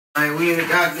Man, we in the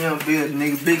goddamn building,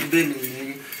 nigga. Big business,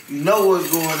 nigga. You know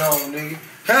what's going on, nigga.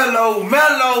 Hello,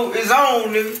 Mellow is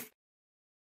on, nigga.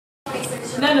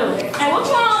 No. Hey, what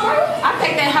you on, bro? I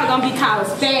think that hoe gonna be called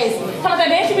Spazzing. How that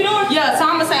dance you be doing? Yeah, so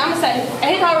I'ma say,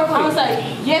 hey, I'ma say,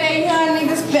 yeah, they young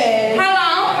niggas bad. How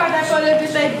long? I that for that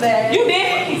bitch, they bad. You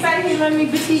did? He said he let me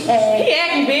bitch, he ass. He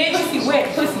acting big, pussy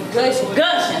wet, pussy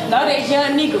gushing. No, that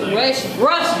young nigga rushing.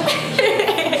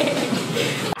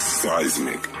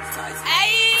 Seismic.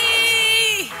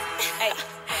 Hey,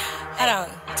 hold on.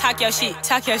 Talk your shit.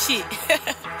 Talk your shit.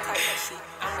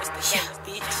 I'm Westthegreat,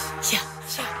 bitch. Yeah.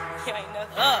 You ain't know.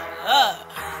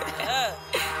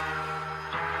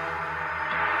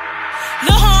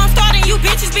 Look how I'm starting, you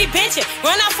bitches be benching.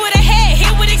 Run off with a head, hit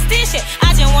with extension.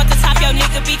 I just want the top, your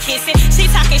nigga be kissing. She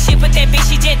talking shit, but that bitch,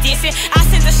 she just dissing. I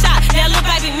send a shot, that little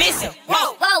baby missing.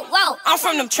 Whoa. I'm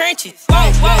from them trenches.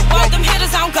 Whoa. Them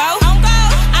hitters on go.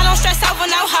 I don't stress over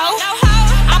no hoe.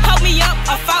 I poke me up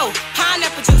a foe.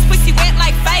 Pineapple juice, pussy wet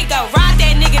like Fago. Ride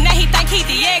that nigga, now he think he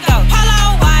Diego.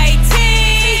 Polo white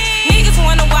tee, niggas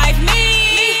wanna wife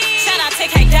me. Shout out to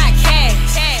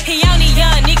K.Cash. He on these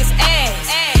young niggas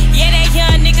ass. Yeah, that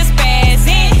young niggas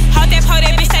spazzing. Hold that pole,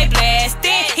 that bitch they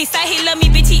blasting. He say he love me,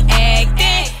 bitch, he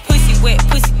acting. Pussy wet,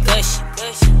 pussy gushing.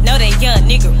 Know that young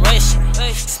nigga rushing.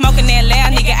 Smoking that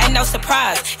loud, nigga, ain't no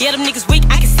surprise. Yeah, them niggas weak,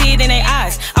 I can see it in their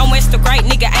eyes. I'm Westthegreat,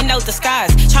 nigga, ain't no disguise.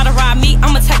 Try to ride me,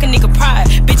 I'ma take a nigga pride.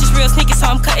 Bitches real sneaky, so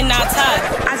I'm cutting out ties.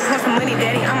 I just want some money,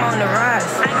 daddy, I'm on the rise.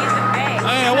 I get the bag.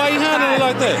 Man, why you handling it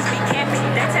like that?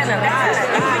 They telling lies.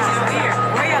 You bitches weird.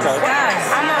 Where your disguise?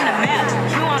 I'm on the map,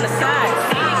 you on the side.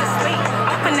 These niggas sweet,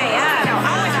 open their eyes.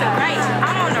 I'm Westthegreat,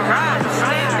 I'm on the rise.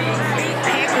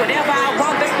 Heck, whatever I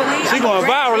want, best believe. She going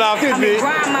viral out this bitch.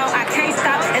 I can't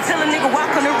stop until a nigga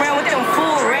walking around with them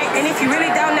full rack. And if you really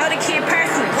don't know the kid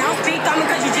personally, don't speak on me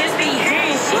cause you just be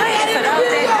hearing shit. So those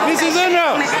that This is in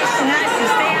there.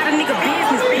 stay out of nigga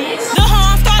business, bitch. Look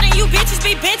how I'm starting, you bitches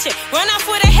be benching. Run off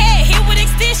with a head, hit with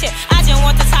extension. I just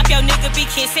want the top, your nigga be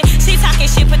kissing. She talking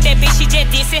shit, but that bitch, she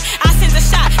just dissing. I send a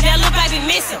shot, that little baby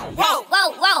missing. Whoa.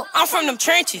 I'm from them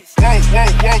trenches.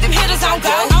 Them hitters on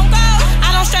go.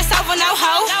 I don't stress over no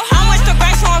hoe. I'm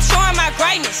Westthegreat, so I'm showing my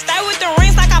greatness. Stay with the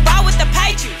rings like I bought with the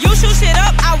Patriots. You shoot shit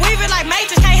up, I weave it like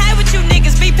Matrix. Can't hang with you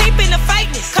niggas, be peeping the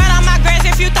fakeness. Cut out my grass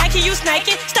if you think you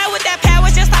snaking. Stay with that power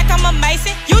just like I'm a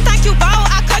Mason. You think you bold,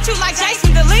 I cut you like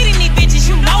Jason. Deleting these bitches,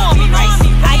 you know I'm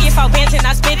erasing. I get 4 bands and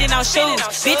I spend it on shoes.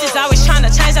 Bitches always trying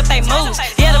to change up they moves.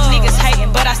 Yeah, them niggas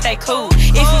hating, but I stay cool.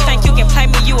 If you think you can play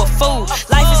me, you a fool.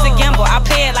 Life is a gamble, I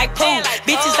play it like pool.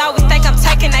 Bitches always think I'm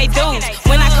taking they dues.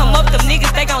 When I come up, them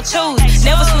niggas, they gon' choose.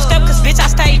 Never switched up, cause bitch,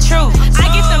 I stay true. I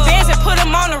get them bands and put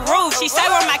them on the roof. She say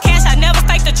where my cash, I never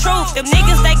state the truth. Them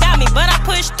niggas, they got me, but I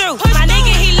push through. My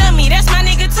nigga, he love me, that's my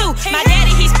nigga too. My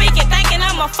daddy, he speaking, thinking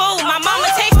I'm a fool. My mama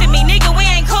texted me, nigga, we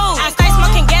ain't cool. I stay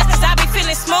smoking gas cause I be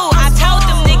feeling smooth. I told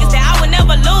them niggas that I would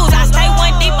never lose. I stay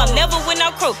one deep, I'm never with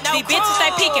no crew. These bitches,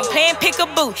 they peeking, playing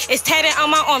pick-a-boo. It's tatted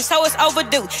on my arm, so it's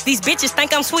overdue. These bitches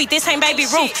think I'm sweet, this ain't Baby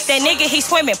Ruth. That nigga, he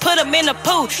swimming, put him in the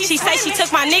pool. She say she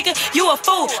took my nigga, you a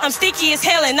fool. I'm sticky as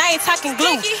hell and I ain't talking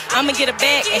glue. I'ma get a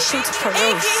bag and shoot to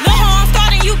Peru. Look how I'm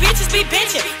starting, you bitches be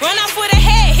benching. Run off with a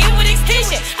head, hit with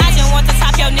extension. I just want the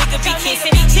top, your nigga be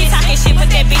kissing. She talking shit, but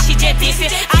that bitch, she just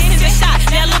dissing. I send a shot,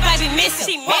 that little baby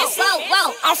missing.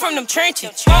 Whoa. I'm from them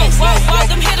trenches. Whoa.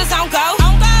 Them hitters on go.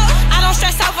 I don't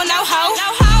stress over no hoe.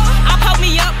 I poke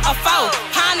me up a foe.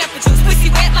 Pineapple juice, pussy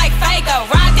wet like Fago.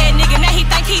 Ride that nigga, now he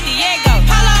think he Diego.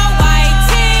 Polo white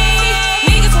tee,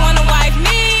 niggas wanna wife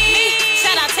me.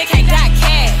 Shout out to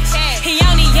K.Cash. He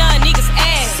on these young niggas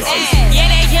ass. Yeah,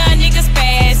 that young niggas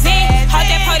spazzing. Hold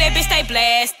that pole, that bitch they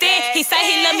blasting. He say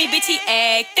he love me, bitch, he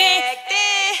acting.